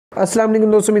अस्सलाम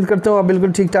वालेकुम दोस्तों, उम्मीद करता हूँ आप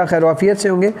बिल्कुल ठीक ठाक खैर वाफियत से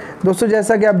होंगे। दोस्तों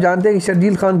जैसा कि आप जानते हैं कि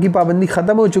शर्जील खान की पाबंदी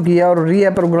ख़त्म हो चुकी है और री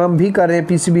प्रोग्राम भी कर रहे हैं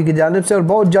पीसीबी की जानिब से और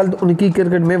बहुत जल्द उनकी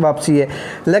क्रिकेट में वापसी है।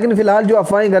 लेकिन फ़िलहाल जो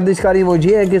अफवाहें गर्दिशकारी वो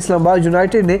ये है कि इस्लामाबाद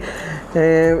यूनाइटेड ने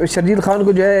शर्जील खान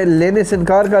को जो है लेने से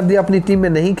इनकार कर दिया, अपनी टीम में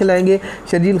नहीं खिलाएंगे।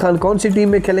 शर्जील खान कौन सी टीम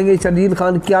में खेलेंगे, शर्जील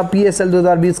खान क्या PSL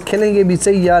 2020 खेलेंगे भी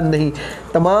सही या नहीं,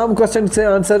 तमाम क्वेश्चन से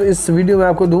आंसर इस वीडियो में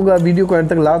आपको दूंगा। वीडियो को अंत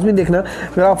तक लाजमी देखना।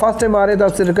 अगर आप फर्स्ट टाइम आ रहे हैं तो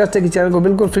आपसे रिक्वेस्ट है कि चैनल को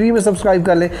बिल्कुल फ्री में सब्सक्राइब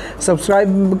कर लें।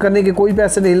 सब्सक्राइब करने के कोई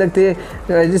पैसे नहीं लगते,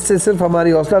 जिससे सिर्फ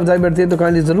हमारी हौसला अफजाई बढ़ती है, तो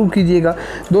काइंडली ज़रूर कीजिएगा।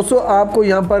 दोस्तों आपको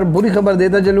यहाँ पर बुरी खबर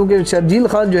देता चलूँ कि शर्जील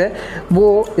खान जो है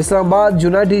वो इस्लामाबाद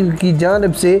यूनाइटेड की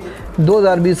जानिब से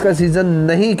 2020 का सीज़न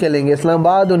नहीं खेलेंगे।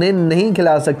 इस्लामाबाद उन्हें नहीं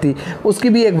खिला सकती। उसकी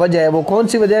भी एक वजह है, वो कौन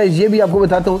सी वजह है ये भी आपको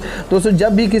बताता हूँ। दोस्तों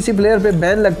जब भी किसी प्लेयर पे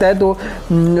बैन लगता है तो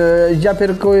या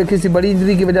फिर कोई किसी बड़ी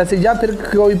इंजरी की वजह से या फिर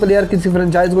कोई प्लेयर किसी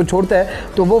फ्रेंचाइज को छोड़ता है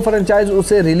तो वो फ्रेंचाइज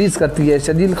उसे रिलीज़ करती है।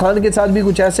 शर्जील खान के साथ भी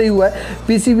कुछ ऐसे ही हुआ है।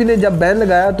 PCB ने जब बैन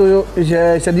लगाया तो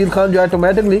शर्जील खान जो है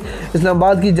ऑटोमेटिकली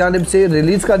इस्लामाबाद की जानिब से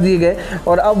रिलीज़ कर दिए गए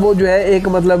और अब वो जो है एक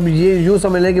मतलब ये यूँ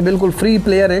समझ लें कि बिल्कुल फ्री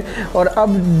प्लेयर हैं। और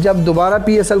अब जब दोबारा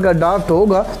PSL का ड्राफ्ट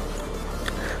होगा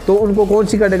तो उनको कौन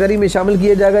सी कैटेगरी में शामिल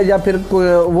किया जाएगा या फिर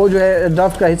वो जो है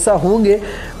ड्राफ्ट का हिस्सा होंगे,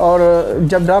 और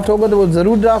जब ड्राफ्ट होगा तो वो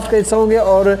ज़रूर ड्राफ्ट का हिस्सा होंगे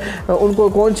और उनको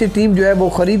कौन सी टीम जो है वो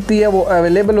ख़रीदती है वो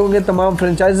अवेलेबल होंगे तमाम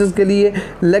फ्रेंचाइजेज़ के लिए।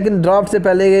 लेकिन ड्राफ्ट से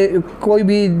पहले कोई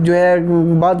भी जो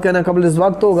है बात कहना कबल इस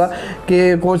वक्त होगा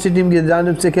कि कौन सी टीम की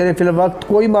जानिब से खेलें, फिलहाल वक्त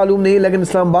कोई मालूम नहीं। लेकिन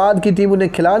इस्लामाबाद की टीम उन्हें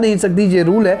खिला नहीं सकती, ये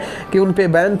रूल है कि उन पर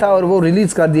बैन था और वो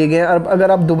रिलीज़ कर दिए गए हैं। अगर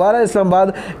अब दोबारा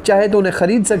इस्लामाबाद चाहे तो उन्हें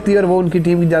ख़रीद सकती है और वो उनकी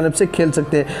टीम की जानिब से खेल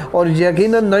सकते हैं। और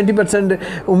यकीनन 90%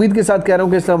 उम्मीद के साथ कह रहा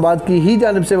हूँ कि इस्लामाबाद की ही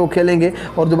जानिब से वो खेलेंगे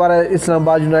और दोबारा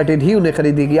इस्लामाबाद यूनाइटेड ही उन्हें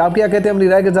खरीदेगी। आप क्या कहते हैं अपनी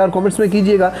राय के ज़रूर कमेंट्स में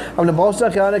कीजिएगा। अपना बहुत सा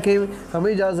ख्याल रखें,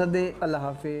 हमें इजाज़त दें। अल्लाह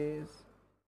हाफिज़।